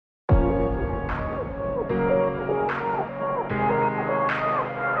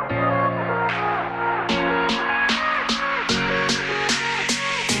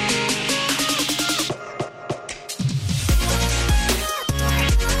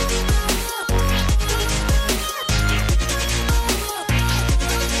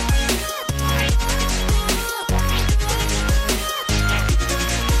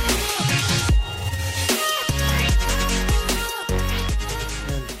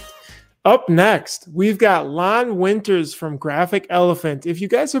Up next, we've got Lon Winters from Graphic Elephant. If you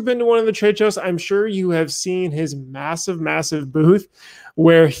guys have been to one of the trade shows, I'm sure you have seen his massive booth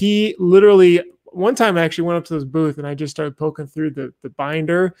where he literally, one time I actually went up to this booth and I just started poking through the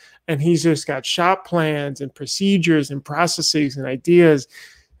binder, and he's just got shop plans and procedures and processes and ideas.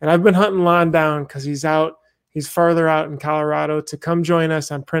 And I've been hunting Lon down because he's farther out in Colorado to come join us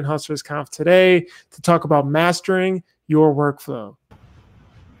on PrintHustlers Conf today to talk about mastering your workflow.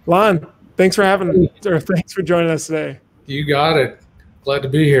 Lon, thanks for joining us today. You got it. Glad to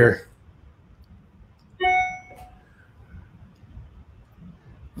be here.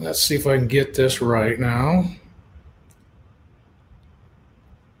 Let's see if I can get this right now.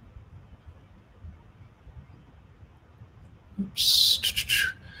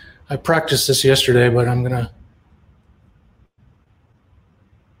 Oops. I practiced this yesterday, but I'm going to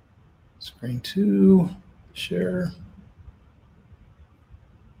screen 2, share.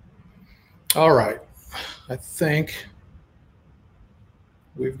 All right, I think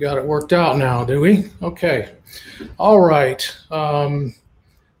we've got it worked out now, do we? Okay. All right.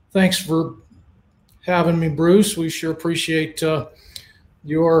 Thanks for having me, Bruce. We sure appreciate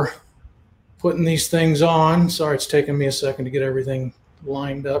your putting these things on. Sorry, it's taken me a second to get everything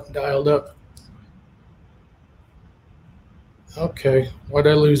lined up, dialed up. Okay, why'd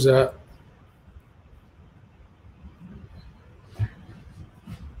I lose that?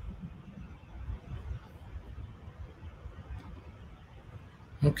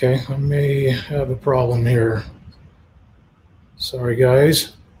 Okay, I may have a problem here. Sorry,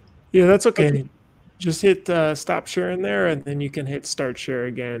 guys. Yeah, that's okay. Just hit stop sharing there, and then you can hit start share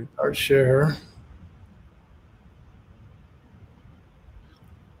again. Start share.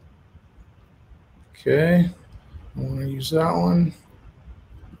 Okay, I want to use that one,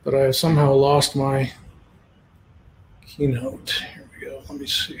 but I have somehow lost my keynote. Here we go. Let me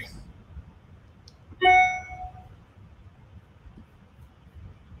see.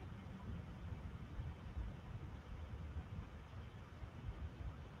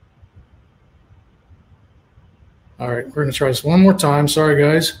 All right, we're going to try this one more time. Sorry,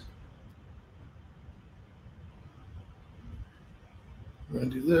 guys. We're going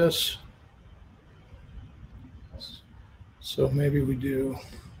to do this. So maybe we do.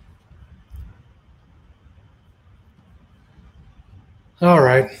 All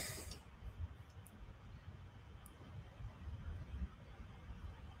right.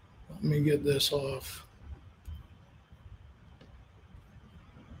 Let me get this off.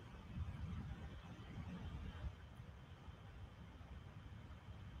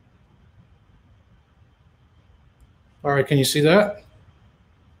 All right, can you see that?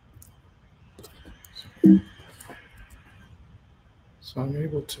 So I'm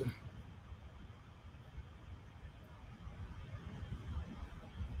able to.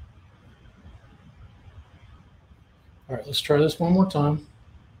 All right, let's try this one more time.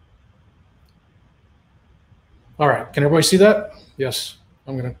 All right, can everybody see that? Yes,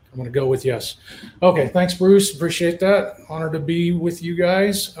 I'm gonna go with yes. Okay, thanks, Bruce. Appreciate that. Honored to be with you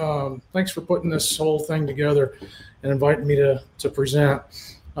guys. Thanks for putting this whole thing together and inviting me to present.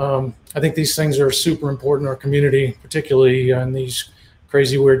 I think these things are super important in our community, particularly in these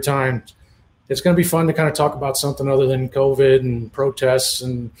crazy, weird times. It's going to be fun to kind of talk about something other than COVID and protests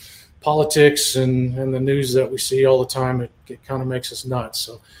and politics and the news that we see all the time. It kind of makes us nuts.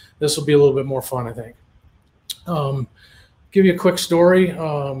 So this will be a little bit more fun, I think. Give you a quick story.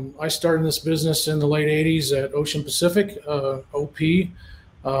 I started in this business in the late 80s at Ocean Pacific, OP.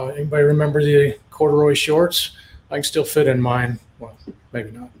 Anybody remember the corduroy shorts? I can still fit in mine. Well,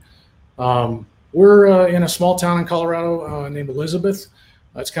 maybe not. We're in a small town in Colorado named Elizabeth.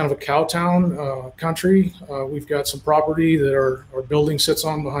 It's kind of a cow town country. We've got some property that our building sits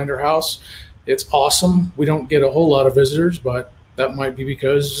on behind our house. It's awesome. We don't get a whole lot of visitors, but that might be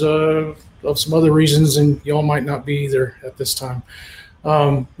because of some other reasons, and y'all might not be either at this time.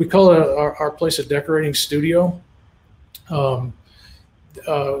 We call it our place a decorating studio.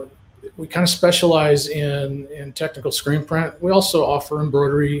 We kind of specialize in technical screen print. We also offer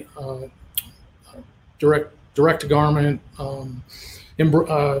embroidery, direct to garment, vinyl,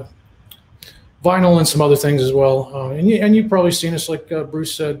 and some other things as well. And you've probably seen us, like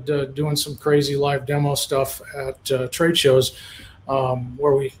Bruce said, doing some crazy live demo stuff at trade shows,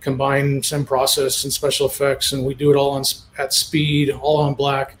 where we combine sim process and special effects, and we do it all at speed, all on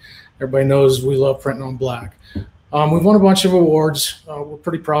black. Everybody knows we love printing on black. We've won a bunch of awards. We're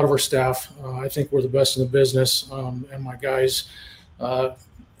pretty proud of our staff. I think we're the best in the business, and my guys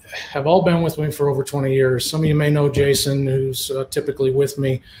have all been with me for over 20 years. Some of you may know Jason, who's typically with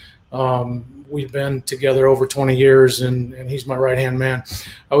me. we've been together over 20 years, and he's my right-hand man.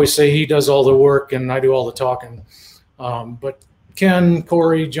 I always say he does all the work and I do all the talking. But Ken,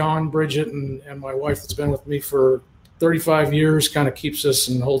 Corey, John, Bridget, and my wife that's been with me for 35 years kind of keeps us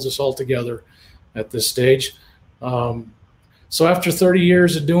and holds us all together at this stage. So after 30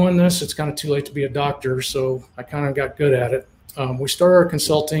 years of doing this, it's kind of too late to be a doctor, so I kind of got good at it. We started our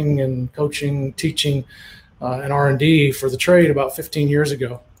consulting and coaching, teaching, and R&D for the trade about 15 years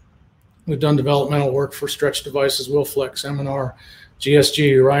ago. We've done developmental work for Stretch Devices, Wilflex, M&R,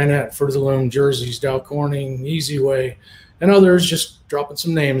 GSG, Ryonet, Fruit of the Loom, Jerseys, Dow Corning, Easy Way, and others, just dropping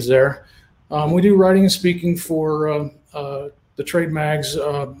some names there. We do writing and speaking for the trade mags,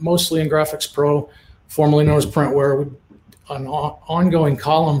 mostly in Graphics Pro, formerly known as Printware. An ongoing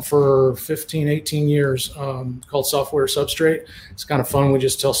column for 15, 18 years called Software Substrate. It's kind of fun. We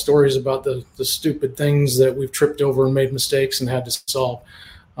just tell stories about the stupid things that we've tripped over and made mistakes and had to solve.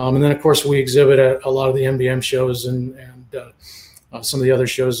 And then, of course, we exhibit at a lot of the NBM shows and some of the other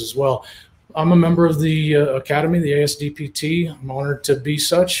shows as well. I'm a member of the Academy, the ASDPT. I'm honored to be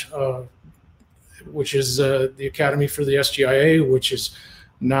such, which is the Academy for the SGIA, which is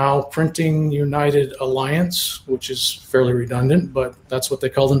now Printing United Alliance, which is fairly redundant, but that's what they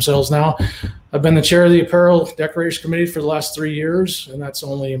call themselves now. I've been the chair of the Apparel Decorators Committee for the last 3 years, and that's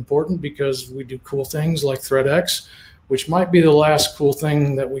only important because we do cool things like ThreadX, which might be the last cool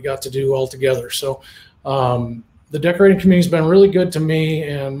thing that we got to do all together. So the decorating community has been really good to me,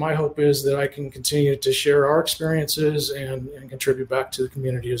 and my hope is that I can continue to share our experiences and contribute back to the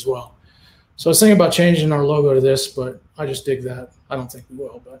community as well. So I was thinking about changing our logo to this, but I just dig that. I don't think we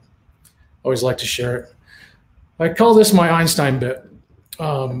will, but I always like to share it. I call this my Einstein bit.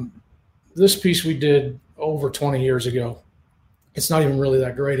 This piece we did over 20 years ago. It's not even really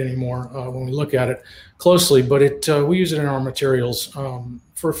that great anymore when we look at it closely, but we use it in our materials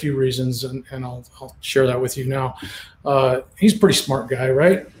for a few reasons, and I'll share that with you now. He's a pretty smart guy,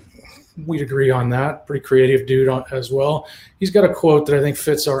 right? We'd agree on that. Pretty creative dude as well. He's got a quote that I think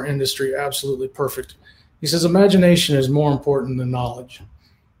fits our industry absolutely perfect. He says, "Imagination is more important than knowledge."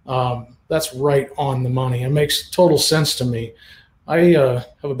 That's right on the money. It makes total sense to me. I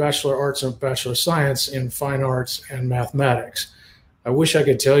have a Bachelor of Arts and a Bachelor of Science in Fine Arts and Mathematics. I wish I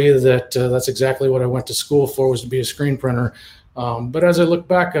could tell you that that's exactly what I went to school for, was to be a screen printer. But as I look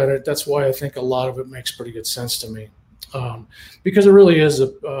back at it, that's why I think a lot of it makes pretty good sense to me. Because it really is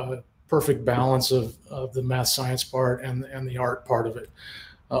a perfect balance of the math science part and the art part of it.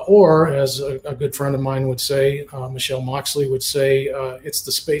 Or as a good friend of mine would say, Michelle Moxley would say, it's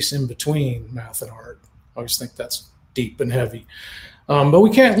the space in between math and art. I always think that's deep and heavy. But we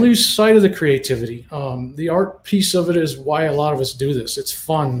can't lose sight of the creativity. The art piece of it is why a lot of us do this. It's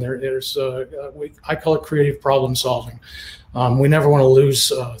fun. I call it creative problem solving. We never want to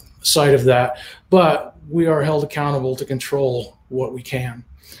lose sight of that, but we are held accountable to control what we can.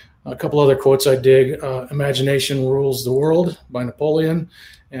 A couple other quotes I dig. "Imagination rules the world" by Napoleon.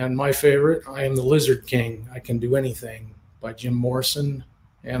 And my favorite, "I am the Lizard King. I can do anything" by Jim Morrison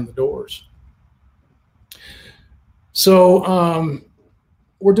and the Doors. So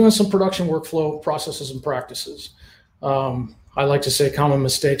we're doing some production workflow processes and practices. I like to say common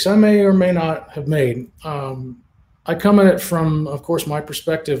mistakes I may or may not have made. I come at it from, of course, my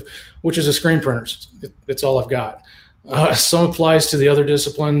perspective, which is a screen printer. It's all I've got. Some applies to the other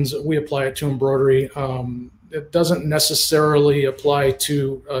disciplines. We apply it to embroidery. It doesn't necessarily apply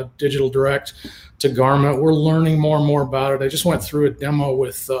to digital direct, to garment. We're learning more and more about it. I just went through a demo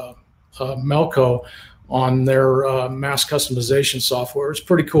with Melco on their mass customization software. It's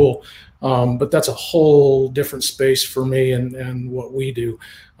pretty cool, but that's a whole different space for me and what we do.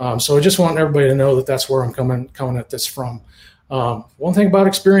 So I just want everybody to know that that's where I'm coming at this from. One thing about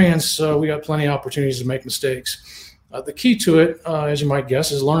experience, we got plenty of opportunities to make mistakes. The key to it, as you might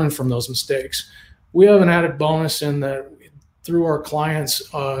guess, is learning from those mistakes. We have an added bonus in that through our clients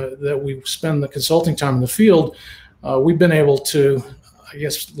that we spend the consulting time in the field, we've been able to, I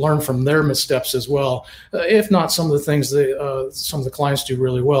guess, learn from their missteps as well, if not some of the things some of the clients do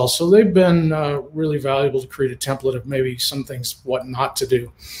really well. So they've been really valuable to create a template of maybe some things, what not to do.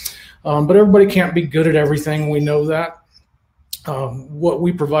 But everybody can't be good at everything. We know that. What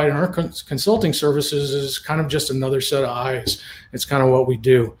we provide in our consulting services is kind of just another set of eyes. It's kind of what we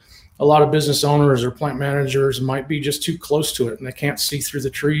do. A lot of business owners or plant managers might be just too close to it and they can't see through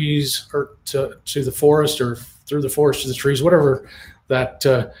the trees or to the forest, or through the forest to the trees, whatever that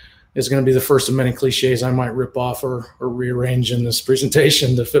is going to be the first of many cliches I might rip off or rearrange in this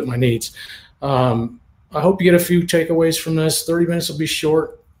presentation to fit my needs. I hope you get a few takeaways from this. 30 minutes will be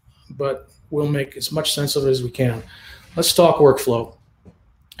short, but we'll make as much sense of it as we can. Let's talk workflow.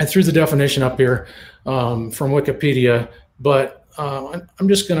 I threw the definition up here from Wikipedia, but I'm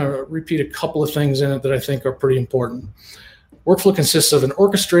just going to repeat a couple of things in it that I think are pretty important. Workflow consists of an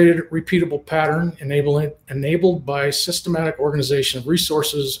orchestrated, repeatable pattern enabled by systematic organization of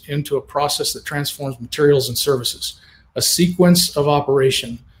resources into a process that transforms materials and services. A sequence of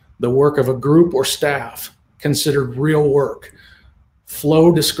operation, the work of a group or staff, considered real work.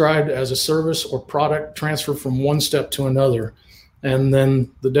 Flow described as a service or product transferred from one step to another. And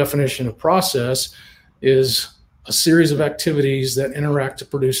then the definition of process is a series of activities that interact to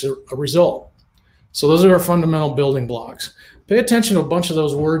produce a result. So those are our fundamental building blocks. Pay attention to a bunch of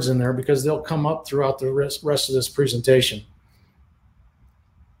those words in there because they'll come up throughout the rest of this presentation.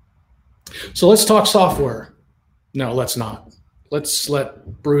 So let's talk software. No, let's not. Let's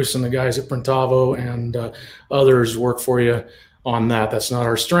let Bruce and the guys at Printavo and others work for you on that. That's not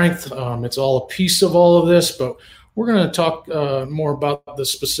our strength. It's all a piece of all of this, but we're going to talk more about the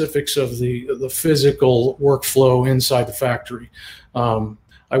specifics of the physical workflow inside the factory.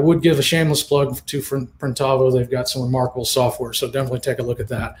 I would give a shameless plug to Printavo. They've got some remarkable software, so definitely take a look at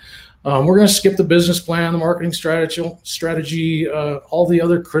that. We're going to skip the business plan, the marketing strategy, all the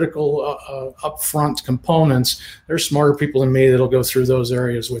other critical upfront components. There's smarter people than me that'll go through those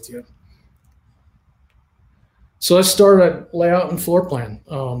areas with you. So let's start at layout and floor plan.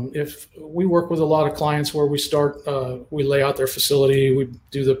 If we work with a lot of clients where we lay out their facility, we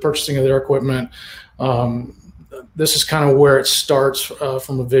do the purchasing of their equipment. This is kind of where it starts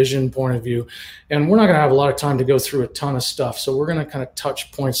from a vision point of view. And we're not going to have a lot of time to go through a ton of stuff. So we're going to kind of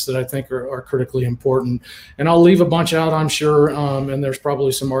touch points that I think are critically important. And I'll leave a bunch out, I'm sure. And there's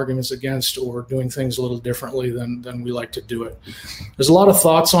probably some arguments against or doing things a little differently than we like to do it. There's a lot of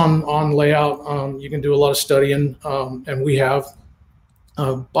thoughts on layout. You can do a lot of studying, and we have.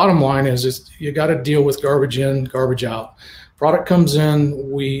 Bottom line is you got to deal with garbage in, garbage out. Product comes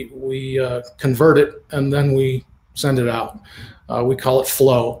in, we convert it, and then we send it out. We call it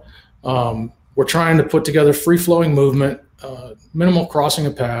flow. We're trying to put together free-flowing movement, minimal crossing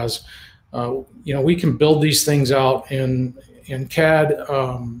of paths. We can build these things out in CAD.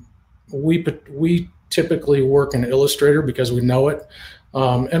 We typically work in Illustrator because we know it,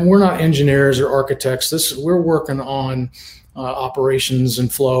 and we're not engineers or architects. We're working on operations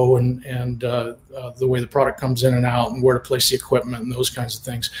and flow and the way the product comes in and out and where to place the equipment and those kinds of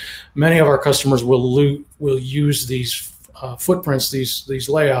things. Many of our customers will use these footprints, these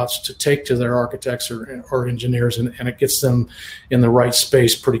layouts to take to their architects or engineers, and it gets them in the right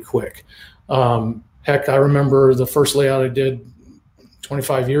space pretty quick. Heck, I remember the first layout I did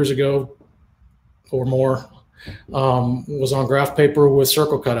 25 years ago or more. Was on graph paper with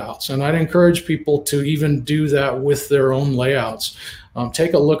circle cutouts. And I'd encourage people to even do that with their own layouts.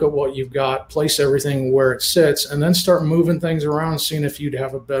 Take a look at what you've got, place everything where it sits, and then start moving things around, seeing if you'd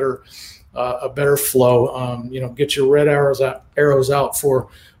have a better flow. Get your red arrows out for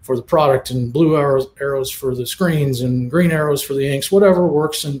the product, and blue arrows for the screens, and green arrows for the inks, whatever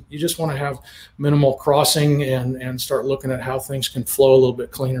works. And you just want to have minimal crossing and start looking at how things can flow a little bit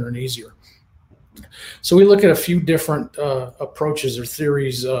cleaner and easier. So we look at a few different approaches or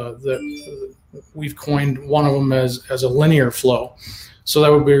theories that we've coined. One of them as a linear flow. So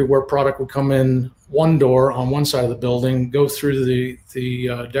that would be where product would come in one door on one side of the building, go through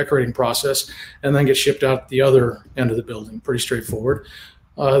the decorating process, and then get shipped out the other end of the building. Pretty straightforward.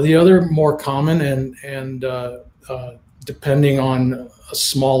 The other more common and depending on a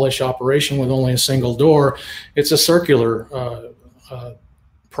smallish operation with only a single door, it's a circular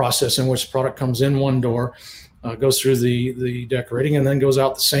process in which the product comes in one door, goes through the decorating, and then goes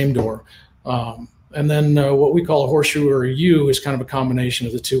out the same door. And then what we call a horseshoe or a U is kind of a combination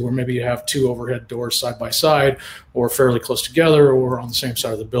of the two, where maybe you have two overhead doors side by side or fairly close together or on the same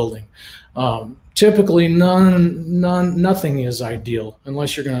side of the building. Typically, nothing is ideal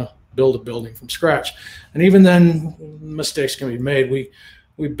unless you're going to build a building from scratch. And even then, mistakes can be made.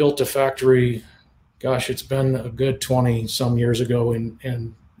 We built a factory, gosh, it's been a good 20 some years ago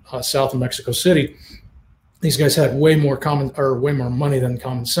in south of Mexico City. These guys had way more money than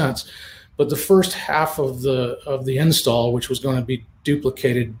common sense. But the first half of the install, which was going to be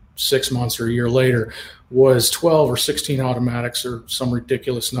duplicated 6 months or a year later, was 12 or 16 automatics or some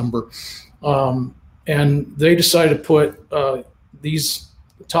ridiculous number. And they decided to put these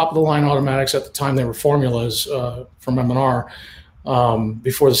top of the line automatics, at the time they were formulas from M&R,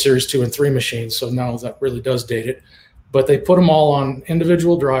 before the Series 2 and 3 machines. So now that really does date it. But they put them all on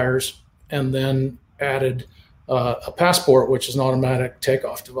individual dryers and then added a passport, which is an automatic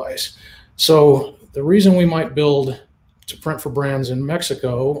takeoff device. So the reason we might build to print for brands in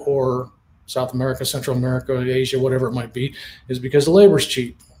Mexico or South America, Central America, Asia, whatever it might be, is because the labor is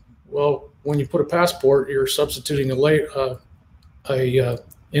cheap. Well, when you put a passport, you're substituting a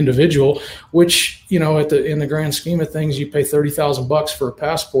individual, which, you know, in the grand scheme of things, you pay $30,000 for a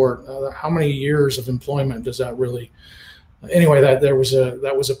passport. How many years of employment does that really? Anyway,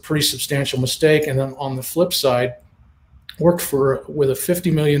 that was a pretty substantial mistake. And then on the flip side, worked with a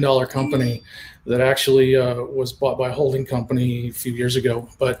 $50 million company that actually was bought by a holding company a few years ago.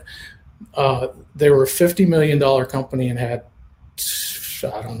 But they were a $50 million company and had,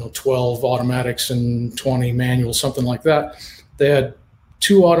 I don't know, 12 automatics and 20 manuals, something like that. They had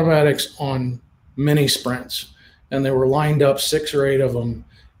 2 automatics on mini sprints, and they were lined up 6 or 8 of them.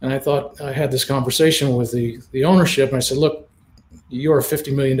 And I thought, I had this conversation with the ownership, and I said, look, you're a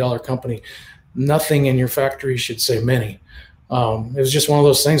 $50 million company. Nothing in your factory should say mini. It was just one of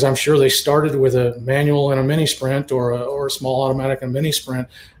those things. I'm sure they started with a manual and a mini sprint, or a small automatic and mini sprint,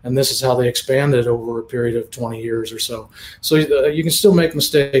 and this is how they expanded over a period of 20 years or so. So you can still make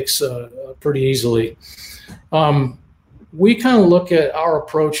mistakes pretty easily. We kind of look at our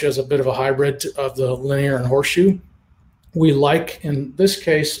approach as a bit of a hybrid of the linear and horseshoe. We like, in this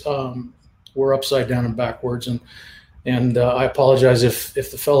case, we're upside down and backwards, and I apologize if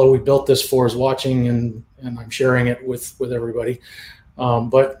the fellow we built this for is watching, and I'm sharing it with everybody.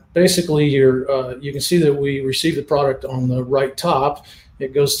 But basically, you can see that we receive the product on the right top.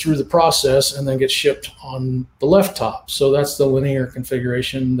 It goes through the process and then gets shipped on the left top. So that's the linear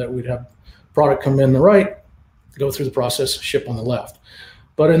configuration, that we'd have product come in the right, go through the process, ship on the left.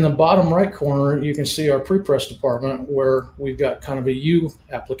 But in the bottom right corner, you can see our pre-press department, where we've got kind of a U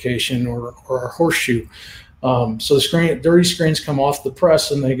application, or our horseshoe. So the dirty screens come off the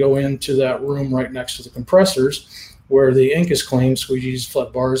press and they go into that room right next to the compressors, where the ink is cleaned, squeegees,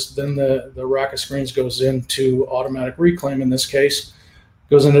 flood bars. Then the rack of screens goes into automatic reclaim, in this case,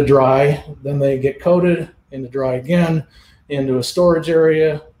 goes into dry. Then they get coated, into dry again, into a storage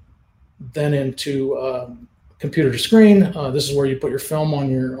area, then into computer to screen. This is where you put your film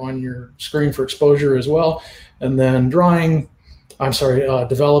on your screen for exposure as well, and then developing,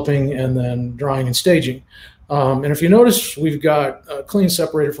 and then drying and staging. And if you notice, we've got clean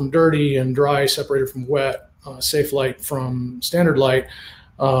separated from dirty, and dry separated from wet, safe light from standard light.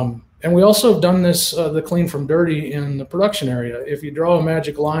 And we also have done this, the clean from dirty, in the production area. If you draw a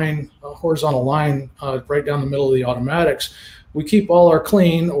magic line, a horizontal line, right down the middle of the automatics, we keep all our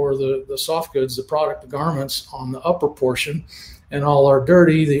clean, or the soft goods, the product, the garments, on the upper portion, and all our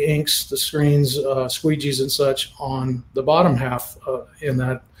dirty, the inks, the screens, squeegees and such, on the bottom half in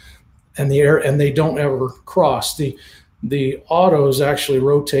that, and the air, and they don't ever cross. The autos actually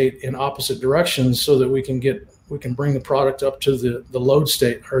rotate in opposite directions, so that we can bring the product up to the load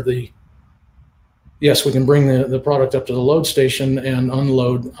state, or we can bring the product up to the load station and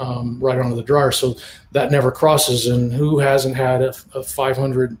unload right onto the dryer. So that never crosses. And who hasn't had a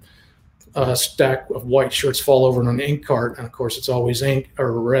 500 stack of white shirts fall over in an ink cart? And of course, it's always ink,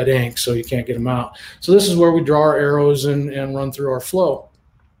 or red ink, so you can't get them out. So this is where we draw our arrows and run through our flow.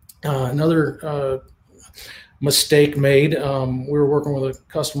 Another mistake made, we were working with a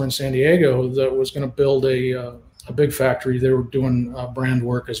customer in San Diego that was going to build a big factory. They were doing brand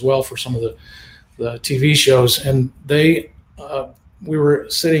work as well for some of the TV shows, and we were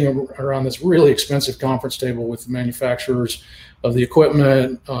sitting around this really expensive conference table with the manufacturers of the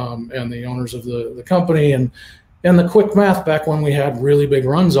equipment and the owners of the company, and the quick math back when we had really big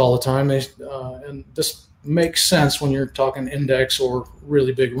runs all the time. And this makes sense when you're talking index or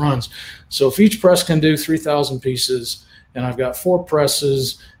really big runs. So if each press can do 3,000 pieces, and I've got 4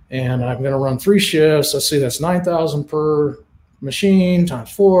 presses, and I'm going to run 3 shifts, let's see, that's 9,000 per machine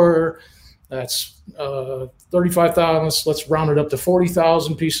times 4. That's 35,000. Let's round it up to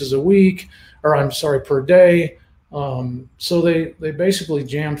 40,000 pieces a week, per day. So they basically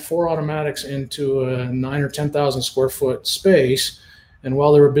jammed 4 automatics into a 9,000 or 10,000 square foot space. And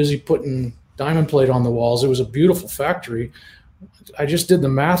while they were busy putting diamond plate on the walls, it was a beautiful factory. I just did the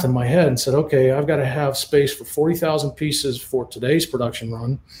math in my head and said, okay, I've got to have space for 40,000 pieces for today's production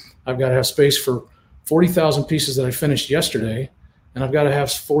run. I've got to have space for 40,000 pieces that I finished yesterday. And I've got to have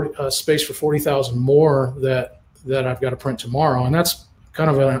space for 40,000 more that I've got to print tomorrow. And that's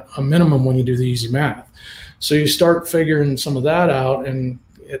kind of a minimum when you do the easy math. So you start figuring some of that out, and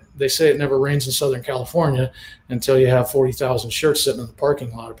they say it never rains in Southern California until you have 40,000 shirts sitting in the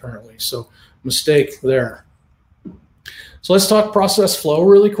parking lot, apparently. So mistake there. So let's talk process flow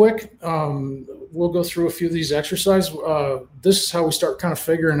really quick. We'll go through a few of these exercises. This is how we start kind of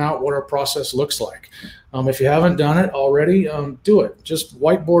figuring out what our process looks like. If you haven't done it already, do it. Just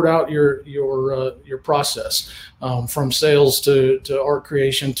whiteboard out your process, from sales to art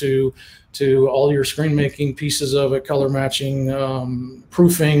creation to all your screen making pieces of it, color matching,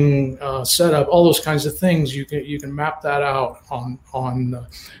 proofing, setup, all those kinds of things. You can map that out on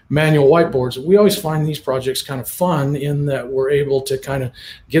manual whiteboards. We always find these projects kind of fun in that we're able to kind of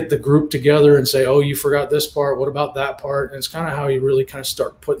get the group together and say, oh, you forgot this part, what about that part? And it's kind of how you really kind of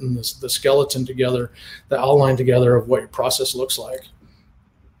start putting the skeleton together, the outline together of what your process looks like.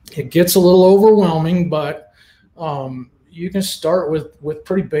 It gets a little overwhelming, but you can start with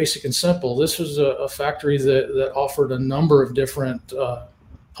pretty basic and simple. This was a factory that offered a number of different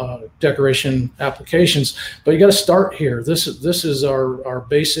decoration applications, but you got to start here. This is our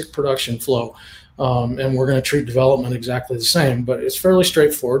basic production flow, and we're going to treat development exactly the same, but it's fairly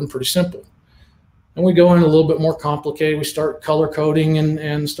straightforward and pretty simple. And we go in a little bit more complicated. We start color coding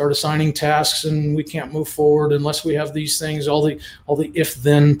and start assigning tasks, and we can't move forward unless we have these things, all the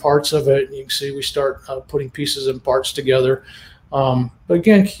if-then parts of it. You can see we start putting pieces and parts together. But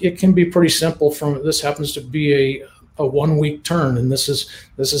again, it can be pretty simple. This happens to be a 1 week turn, and this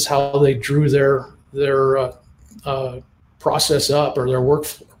is how they drew their process up, or their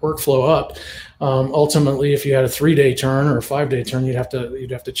workflow up. Ultimately, if you had a 3-day turn or a 5-day turn, you'd have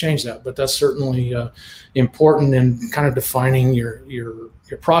to change that. But that's certainly important in kind of defining your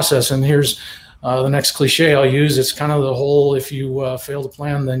process. And here's the next cliche I'll use. It's kind of the whole: if you fail to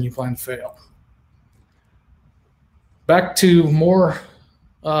plan, then you plan to fail. Back to more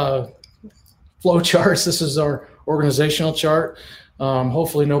flow charts. This is our organizational chart.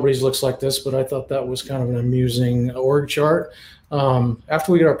 Hopefully nobody's looks like this, but I thought that was kind of an amusing org chart.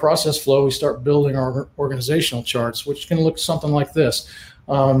 After we get our process flow, we start building our organizational charts, which can look something like this.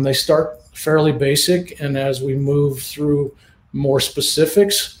 They start fairly basic, and as we move through more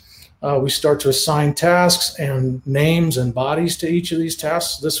specifics, we start to assign tasks and names and bodies to each of these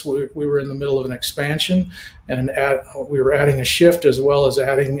tasks. We were in the middle of an expansion, and we were adding a shift as well as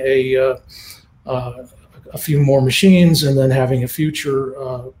adding a few more machines, and then having a future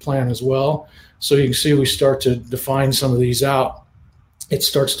plan as well. So you can see we start to define some of these out. It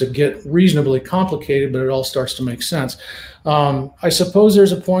starts to get reasonably complicated, but it all starts to make sense. I suppose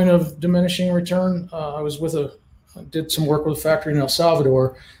there's a point of diminishing return. I did some work with a factory in El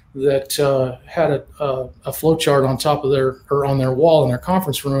Salvador that had a flow chart on top of on their wall in their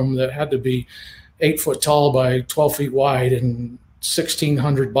conference room that had to be 8 foot tall by 12 feet wide and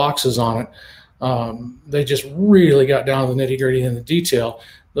 1,600 boxes on it. They just really got down to the nitty gritty and the detail.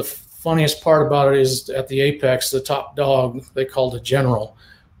 The funniest part about it is at the apex, the top dog, they called a general,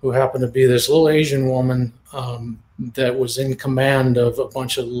 who happened to be this little Asian woman that was in command of a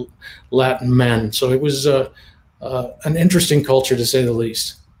bunch of Latin men. So it was an interesting culture, to say the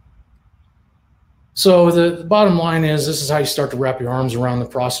least. So the bottom line is, this is how you start to wrap your arms around the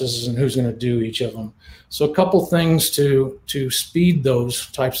processes and who's going to do each of them. So a couple things to speed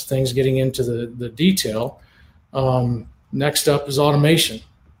those types of things, getting into the detail. Next up is automation.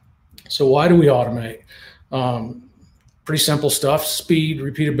 So why do we automate? Pretty simple stuff: speed,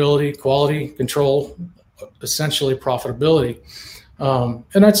 repeatability, quality, control, essentially profitability. And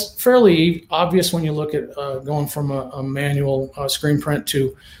that's fairly obvious when you look at going from a manual screen print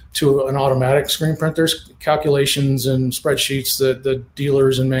to an automatic screen print. There's calculations and spreadsheets that the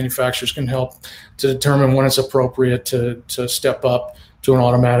dealers and manufacturers can help to determine when it's appropriate to step up to an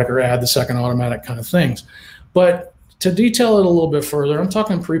automatic or add the second automatic kind of things. But to detail it a little bit further, I'm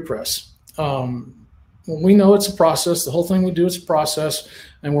talking pre-press. We know it's a process. The whole thing we do is a process,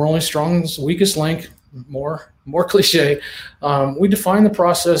 and we're only strong as the weakest link. More cliche. We define the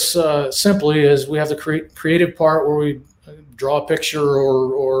process simply as we have the creative part where we draw a picture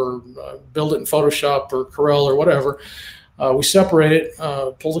or build it in Photoshop or Corel or whatever. We separate it,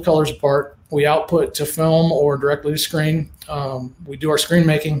 pull the colors apart. We output to film or directly to screen. We do our screen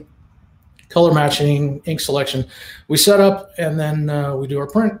making, color matching, ink selection. We set up, and then we do our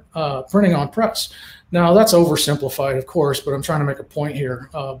printing on press. Now, that's oversimplified, of course, but I'm trying to make a point here.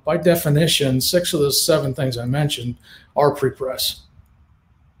 By definition, 6 of those 7 things I mentioned are pre-press.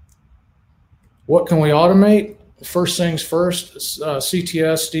 What can we automate? First things first,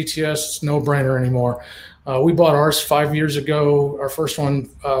 CTS, DTS, it's no brainer anymore. We bought ours 5 years ago, our first one,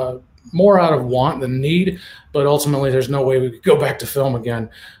 more out of want than need, but ultimately there's no way we could go back to film again.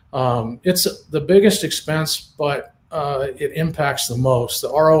 It's the biggest expense, but it impacts the most. The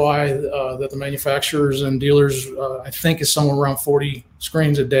ROI that the manufacturers and dealers, I think, is somewhere around 40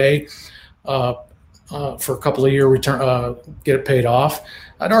 screens a day. for a couple of year return, get it paid off.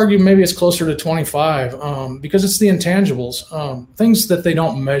 I'd argue maybe it's closer to 25 because it's the intangibles, things that they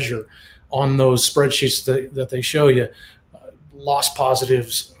don't measure on those spreadsheets that they show you. Lost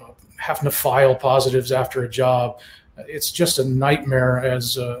positives, having to file positives after a job. It's just a nightmare,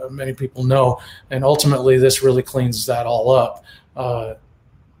 as many people know. And ultimately, this really cleans that all up.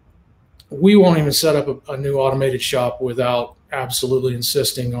 We won't even set up a new automated shop without absolutely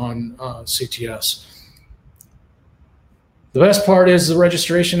insisting on CTS. The best part is the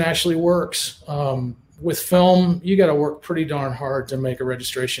registration actually works. With film, you got to work pretty darn hard to make a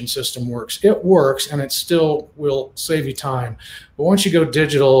registration system works. It works, and it still will save you time. But once you go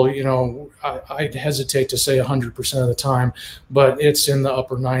digital, I'd hesitate to say 100% of the time, but it's in the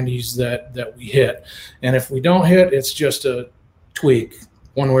upper 90s that we hit. And if we don't hit, it's just a tweak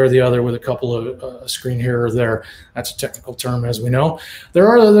one way or the other with a couple of screen here or there. That's a technical term, as we know. There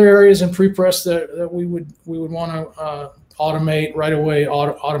are other areas in pre-press that we would want to automate right away.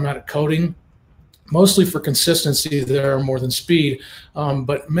 Automatic coding, mostly for consistency there more than speed.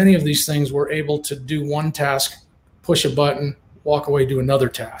 But many of these things we're able to do one task, push a button, walk away, do another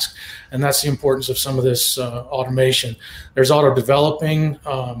task. And that's the importance of some of this automation. There's auto developing,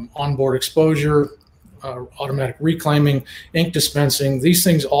 onboard exposure, automatic reclaiming, ink dispensing. These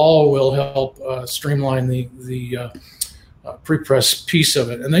things all will help streamline the pre-press piece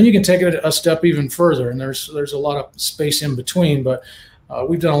of it. And then you can take it a step even further. And there's a lot of space in between, but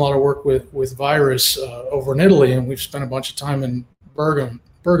we've done a lot of work with Virus over in Italy, and we've spent a bunch of time in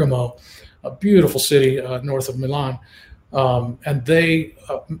Bergamo, a beautiful city north of Milan. And they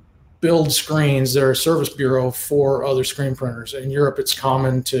build screens. They're a service bureau for other screen printers. In Europe, it's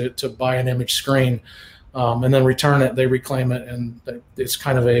common to buy an image screen and then return it. They reclaim it, and it's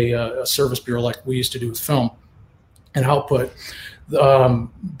kind of a service bureau like we used to do with film and output.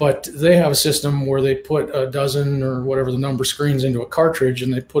 But they have a system where they put a dozen or whatever the number screens into a cartridge,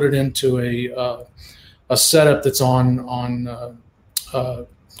 and they put it into a setup that's on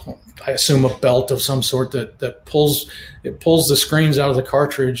I assume a belt of some sort that pulls the screens out of the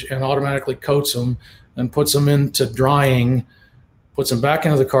cartridge and automatically coats them and puts them into drying, puts them back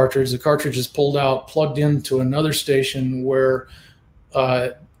into the cartridge. The cartridge is pulled out, plugged into another station where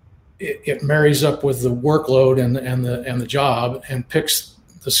it marries up with the workload and the job, and picks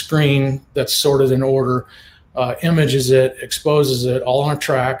the screen that's sorted in order, images it, exposes it all on a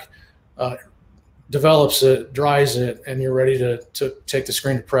track, develops it, dries it, and you're ready to take the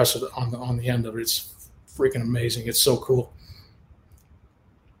screen to press it on the end of it. It's freaking amazing. It's so cool.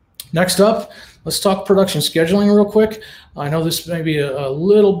 Next up, let's talk production scheduling real quick. I know this may be a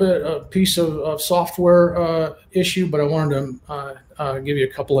little bit a piece of software issue, but I wanted to give you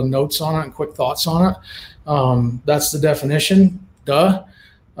a couple of notes on it and quick thoughts on it. That's the definition.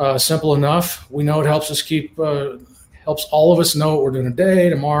 Simple enough. We know it helps us helps all of us know what we're doing today,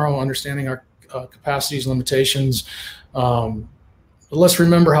 tomorrow, understanding our capacities, limitations. But let's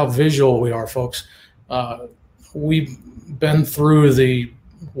remember how visual we are, folks. We've been through the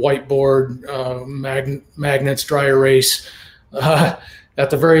whiteboard, magnets, dry erase. At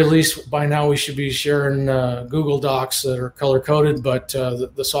the very least, by now we should be sharing Google Docs that are color coded, but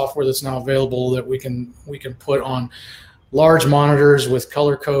the software that's now available that we can put on large monitors with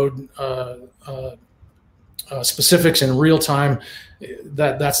color code specifics in real time.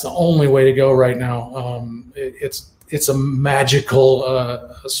 That's the only way to go right now. It's a magical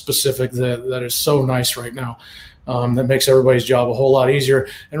specific that is so nice right now. That makes everybody's job a whole lot easier.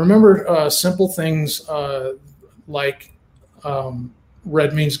 And remember, simple things like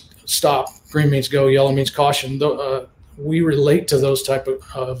red means stop, green means go, yellow means caution. We relate to those type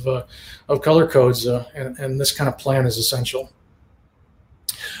of color codes, and this kind of plan is essential.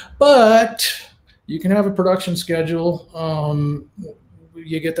 But you can have a production schedule.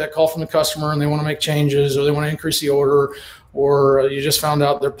 You get that call from the customer and they want to make changes, or they want to increase the order, or you just found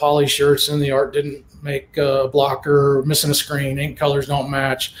out their poly shirts and the art didn't make a blocker, missing a screen, ink colors don't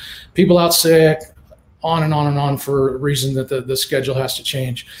match, people out sick, on and on and on, for a reason that the schedule has to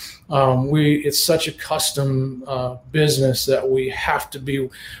change. It's such a custom business that we have to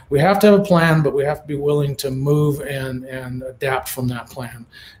have a plan, but we have to be willing to move and adapt from that plan.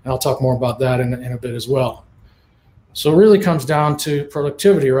 And I'll talk more about that in a bit as well. So it really comes down to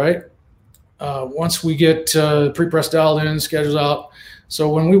productivity, right? Once we get pre-press dialed in, schedules out. So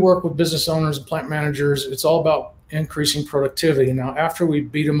when we work with business owners and plant managers, it's all about increasing productivity. Now, after we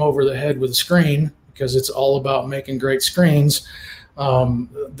beat them over the head with a screen, because it's all about making great screens,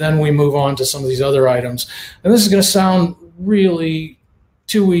 then we move on to some of these other items. And this is going to sound really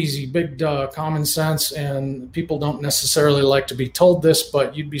too easy, big common sense, and people don't necessarily like to be told this,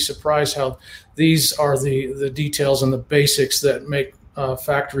 but you'd be surprised how these are the details and the basics that make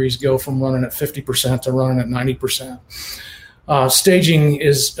factories go from running at 50% to running at 90%. Staging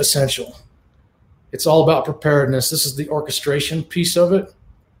is essential. It's all about preparedness. This is the orchestration piece of it.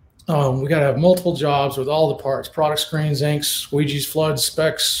 We got to have multiple jobs with all the parts, product screens, inks, squeegees, floods,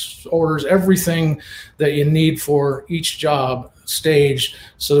 specs, orders, everything that you need for each job staged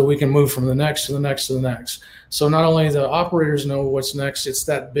so that we can move from the next to the next to the next. So not only the operators know what's next, it's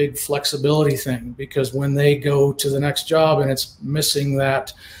that big flexibility thing, because when they go to the next job and it's missing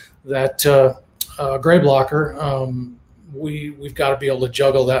that gray blocker, we've got to be able to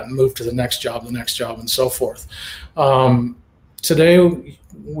juggle that and move to the next job, and so forth. Today,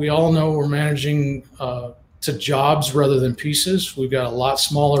 we all know we're managing to jobs rather than pieces. We've got a lot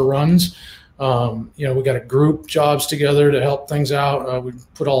smaller runs. We got to group jobs together to help things out. We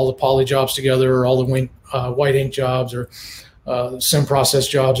put all the poly jobs together, or all the white ink jobs, or sim process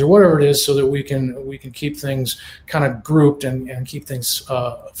jobs, or whatever it is, so that we can keep things kind of grouped and keep things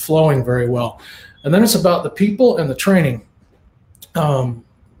flowing very well. And then it's about the people and the training.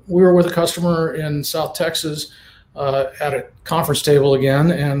 We were with a customer in South Texas at a conference table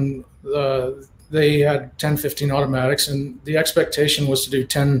again, and they had 10, 15 automatics, and the expectation was to do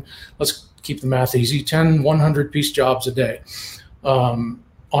 10, let's keep the math easy, 10 100-piece jobs a day on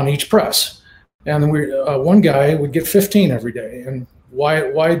each press. And then one guy would get 15 every day. And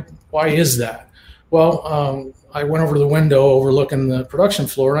why is that? Well, I went over to the window overlooking the production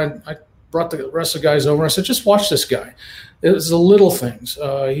floor, and I brought the rest of the guys over, and I said, just watch this guy. It was the little things.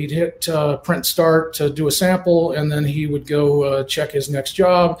 He'd hit print start to do a sample, and then he would go check his next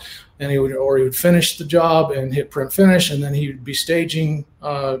job, and he would finish the job and hit print finish, and then he would be staging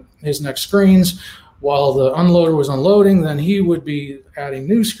his next screens while the unloader was unloading. Then he would be adding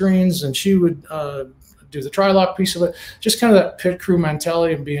new screens, and she would do the tri-lock piece of it. Just kind of that pit crew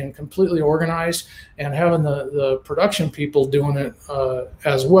mentality and being completely organized, and having the production people doing it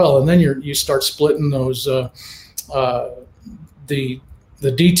as well. And then you start splitting those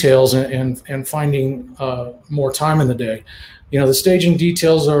the details and finding more time in the day. The staging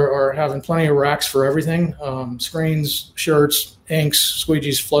details are having plenty of racks for everything, screens, shirts, inks,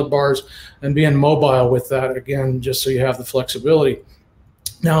 squeegees, flood bars, and being mobile with that, again, just so you have the flexibility.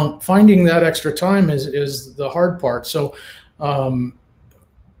 Now, finding that extra time is the hard part. So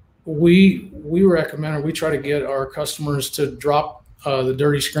we recommend, or we try to get our customers to drop the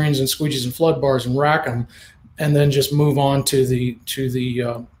dirty screens and squeegees and flood bars and rack them, and then just move on to the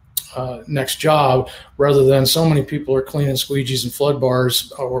next job, rather than so many people are cleaning squeegees and flood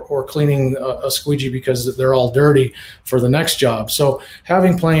bars, or cleaning a squeegee because they're all dirty for the next job. So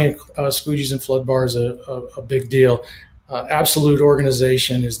having plenty of squeegees and flood bars is a big deal. Absolute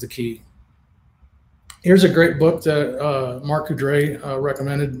organization is the key. Here's a great book that Mark Coudray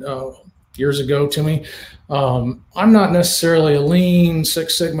recommended years ago to me. I'm not necessarily a lean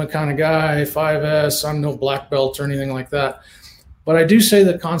Six Sigma kind of guy, 5S. I'm no black belt or anything like that. But I do say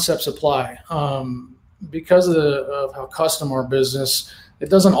that concepts apply. Because of how custom our business, it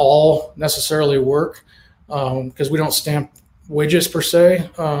doesn't all necessarily work, because we don't stamp widgets per se.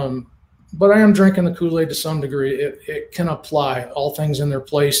 But I am drinking the Kool-Aid to some degree. It can apply, all things in their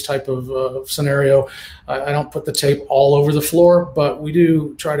place type of scenario. I don't put the tape all over the floor, but we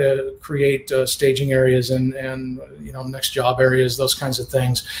do try to create staging areas and next job areas, those kinds of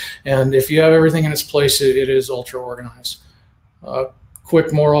things. And if you have everything in its place, it is ultra organized.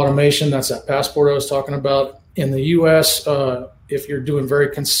 Quick, more automation. That's that passport I was talking about. In the U.S., if you're doing very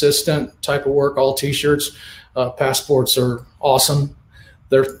consistent type of work, all T-shirts, passports are awesome.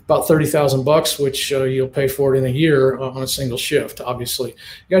 They're about $30,000, which you'll pay for it in a year on a single shift. Obviously,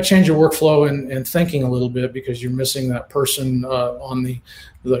 you got to change your workflow and thinking a little bit, because you're missing that person on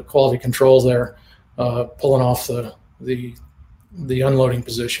the quality control there, pulling off the unloading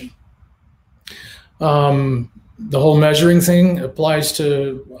position. The whole measuring thing applies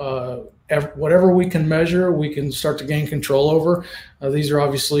to whatever we can measure, we can start to gain control over. These are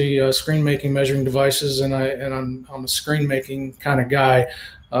obviously screen making measuring devices, and I'm a screen making kind of guy.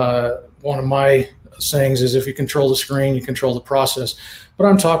 One of my sayings is, if you control the screen, you control the process. But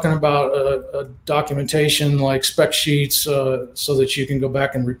I'm talking about a documentation like spec sheets, so that you can go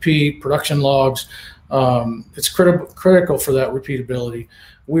back and repeat production logs. It's critical for that repeatability.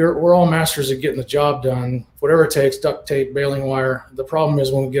 We're all masters at getting the job done, whatever it takes, duct tape, baling wire. The problem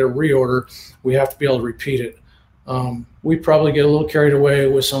is, when we get a reorder, we have to be able to repeat it. We probably get a little carried away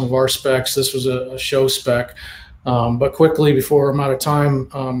with some of our specs. This was a show spec. But quickly, before I'm out of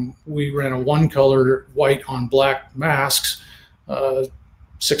time, we ran a one-color white on black masks.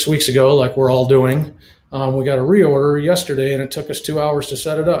 6 weeks ago, like we're all doing. We got a reorder yesterday, and it took us 2 hours to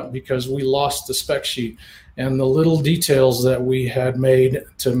set it up because we lost the spec sheet and the little details that we had made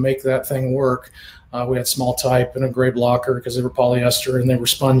to make that thing work. We had small type and a gray blocker because they were polyester and they were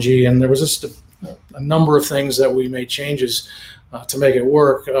spongy, and there was just a number of things that we made changes to make it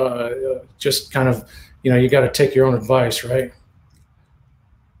work. Just kind of, you got to take your own advice, right?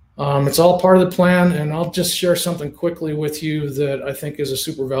 It's all part of the plan, and I'll just share something quickly with you that I think is a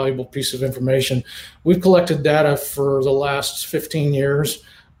super valuable piece of information. We've collected data for the last 15 years,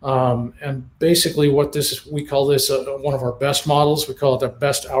 and basically we call this one of our best models. We call it the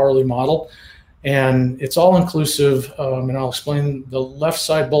best hourly model, and it's all inclusive, and I'll explain. The left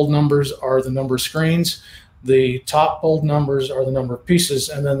side bold numbers are the number of screens. The top bold numbers are the number of pieces,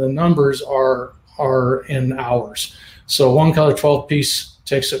 and then the numbers are in hours. So one color 12 piece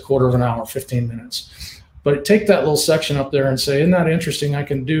takes a quarter of an hour, 15 minutes. But take that little section up there and say, isn't that interesting? I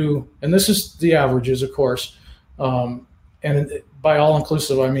can do, and this is the averages, of course. And by all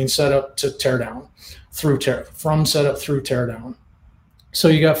inclusive, I mean setup to teardown, from setup through teardown. So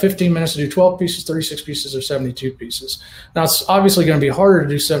you got 15 minutes to do 12 pieces, 36 pieces, or 72 pieces. Now it's obviously going to be harder to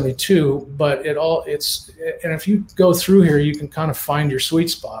do 72, but and if you go through here, you can kind of find your sweet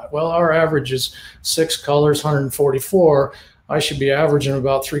spot. Well, our average is 6 colors, 144. I should be averaging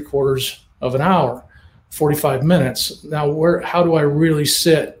about 3/4 of an hour, 45 minutes. Now, how do I really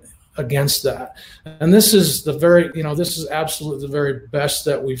sit against that? And this is this is absolutely the very best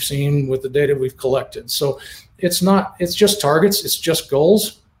that we've seen with the data we've collected. So it's just targets, it's just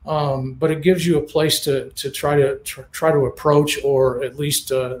goals, but it gives you a place to try to approach, or at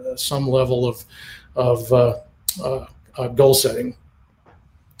least some level of goal setting.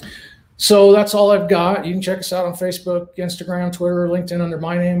 So that's all I've got. You can check us out on Facebook, Instagram, Twitter, LinkedIn under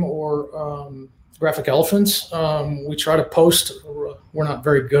my name, or Graphic Elephants. We try to post. We're not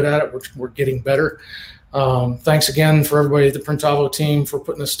very good at it. We're getting better. Thanks again for everybody at the PrintHustlers team for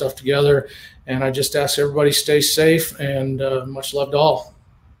putting this stuff together. And I just ask everybody stay safe, and much love to all.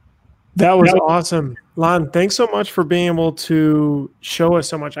 That was awesome. Lon, thanks so much for being able to show us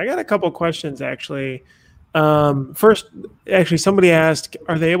so much. I got a couple of questions, actually. First, actually, somebody asked,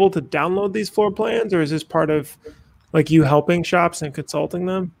 are they able to download these floor plans, or is this part of like you helping shops and consulting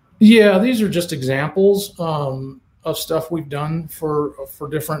them? Yeah, these are just examples of stuff we've done for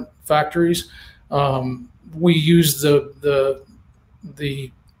different factories. We use the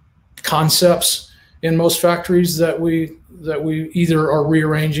concepts in most factories that we either are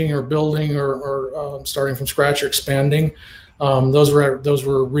rearranging or building or starting from scratch or expanding. Those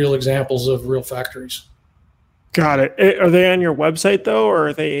were real examples of real factories. Got it. Are they on your website though, or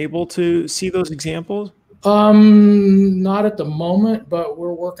are they able to see those examples? Not at the moment, but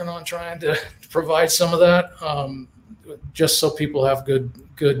we're working on trying to provide some of that, just so people have good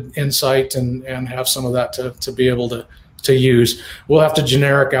insight and have some of that to be able to use. We'll have to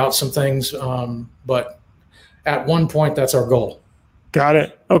generic out some things, but at one point, that's our goal. Got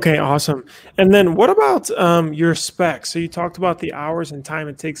it. Okay, awesome. And then what about your specs? So you talked about the hours and time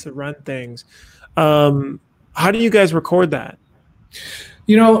it takes to run things. How do you guys record that?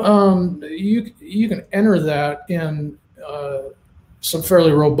 You can enter that in some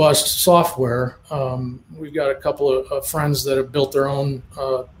fairly robust software. We've got a couple of friends that have built their own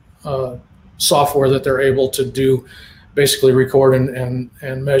software that they're able to do, basically record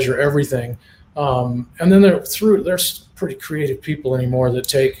and measure everything. And then there's pretty creative people anymore that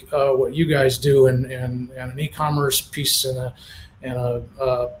take what you guys do and an e-commerce piece and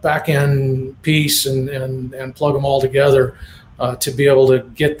a back-end piece and plug them all together to be able to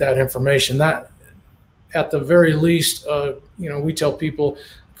get that information. That, at the very least, we tell people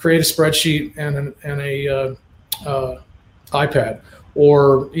create a spreadsheet and a iPad,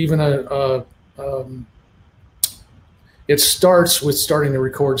 or even it starts with starting to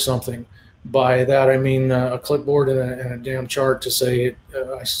record something. By that I mean a clipboard and a damn chart to say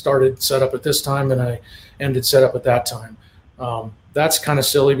I started setup at this time and I ended setup at that time. That's kind of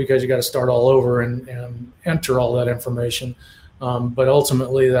silly because you got to start all over and enter all that information. But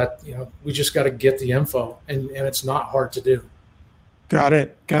ultimately, that we just got to get the info, and it's not hard to do. Got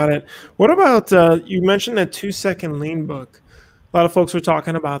it. What about you mentioned that 2-second lean book? A lot of folks were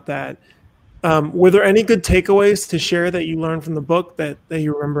talking about that. Were there any good takeaways to share that you learned from the book that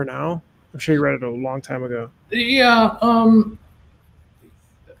you remember now? I'm sure you read it a long time ago. Yeah,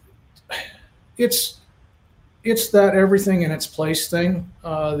 it's that everything in its place thing.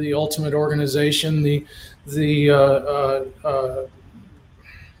 The ultimate organization, the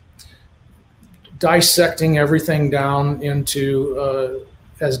dissecting everything down into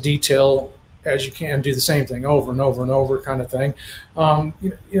as detail as you can, do the same thing over and over and over, kind of thing.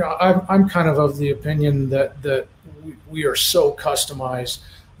 I'm kind of the opinion that we are so customized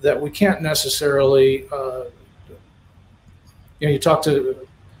that we can't necessarily. You talk to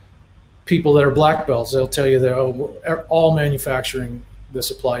people that are black belts; they'll tell you that all manufacturing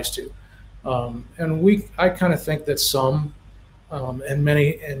this applies to, and I kind of think that some. And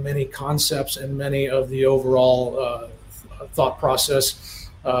many concepts and many of the overall thought process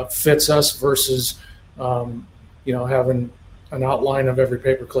fits us versus having an outline of every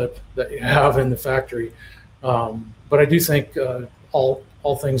paperclip that you have in the factory. But I do think all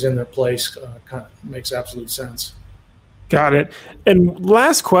things in their place kind of makes absolute sense. Got it. And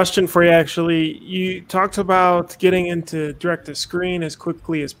last question for you, actually. You talked about getting into direct to screen as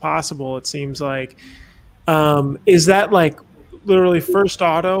quickly as possible, it seems like. Is that like literally first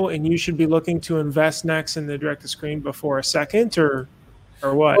auto, and you should be looking to invest next in the direct to screen before a second, or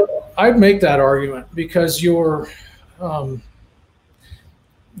what? Well, I'd make that argument because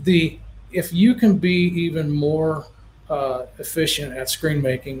if you can be even more efficient at screen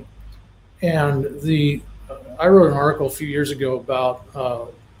making, and I wrote an article a few years ago about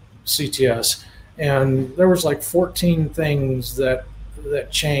CTS, and there was like 14 things that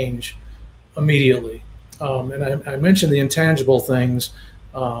change immediately. And I mentioned the intangible things.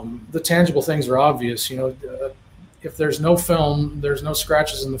 The tangible things are obvious. If there's no film, there's no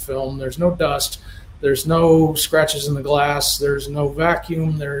scratches in the film, there's no dust, there's no scratches in the glass, there's no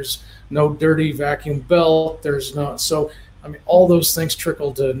vacuum, there's no dirty vacuum belt, all those things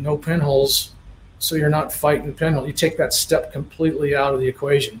trickle to no pinholes, so you're not fighting pinhole. You take that step completely out of the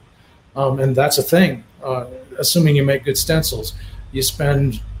equation. And that's a thing, assuming you make good stencils. You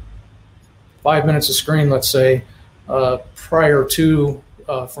spend 5 minutes of screen, let's say, prior to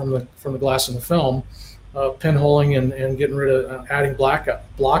from the glass in the film, pinholing and getting rid of adding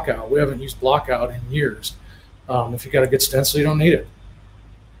blockout. We haven't used blockout in years. If you got a good stencil, you don't need it.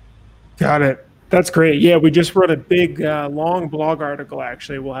 Got it. That's great. Yeah, we just wrote a big, long blog article.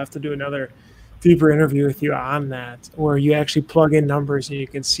 Actually, we'll have to do another deeper interview with you on that, where you actually plug in numbers and you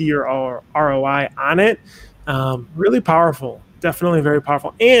can see your ROI on it. Really powerful. Definitely very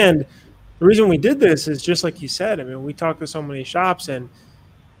powerful. And the reason we did this is just like you said. I mean, we talked to so many shops, and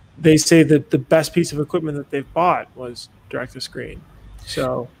they say that the best piece of equipment that they've bought was direct to screen.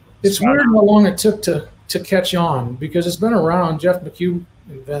 So it's weird how long it took to catch on, because it's been around. Jeff McHugh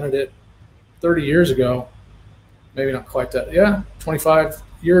invented it 30 years ago, maybe not quite that. Yeah, 25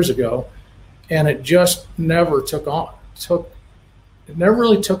 years ago, and it just never took on. It never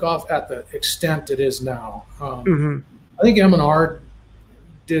really took off at the extent it is now. I think M&R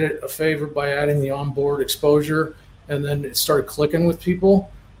did it a favor by adding the onboard exposure, and then it started clicking with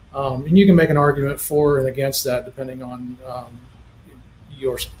people. And you can make an argument for and against that depending on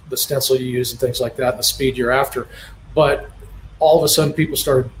the stencil you use and things like that, and the speed you're after. But all of a sudden, people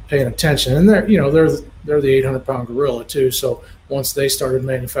started paying attention, and they're the 800-pound gorilla too. So once they started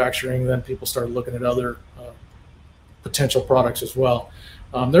manufacturing, then people started looking at other potential products as well.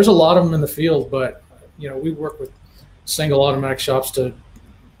 There's a lot of them in the field, but we work with single automatic shops to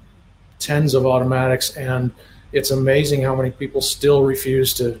tens of automatics, and it's amazing how many people still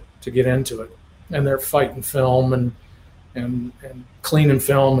refuse to get into it, and they're fighting film and cleaning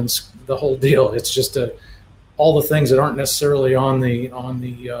film and the whole deal. It's just all the things that aren't necessarily on the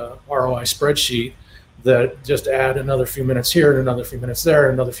ROI spreadsheet that just add another few minutes here and another few minutes there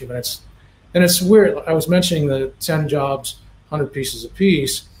and another few minutes. And it's weird. I was mentioning the 10 jobs, 100 pieces a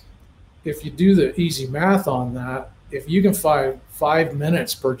piece. If you do the easy math on that, if you can five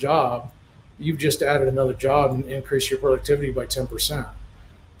minutes per job, you've just added another job and increased your productivity by 10%.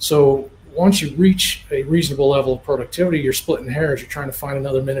 So once you reach a reasonable level of productivity, you're splitting hairs. You're trying to find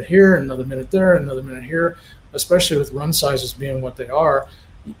another minute here, another minute there, another minute here, especially with run sizes being what they are.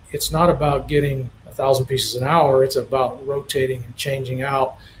 It's not about getting 1,000 pieces an hour. It's about rotating and changing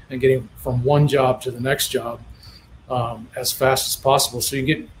out and getting from one job to the next job as fast as possible, so you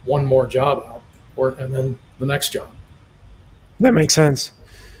get one more job out, and then the next job. That makes sense.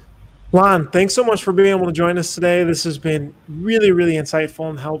 Lon, thanks so much for being able to join us today. This has been really, really insightful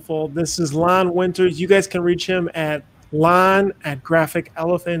and helpful. This is Lon Winters. You guys can reach him at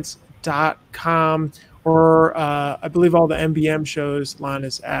lon@graphicelephants.com, or I believe all the MBM shows Lon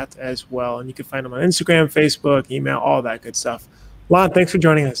is at as well. And you can find him on Instagram, Facebook, email, all that good stuff. Lon, thanks for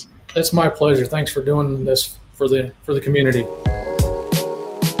joining us. It's my pleasure. Thanks for doing this for the community.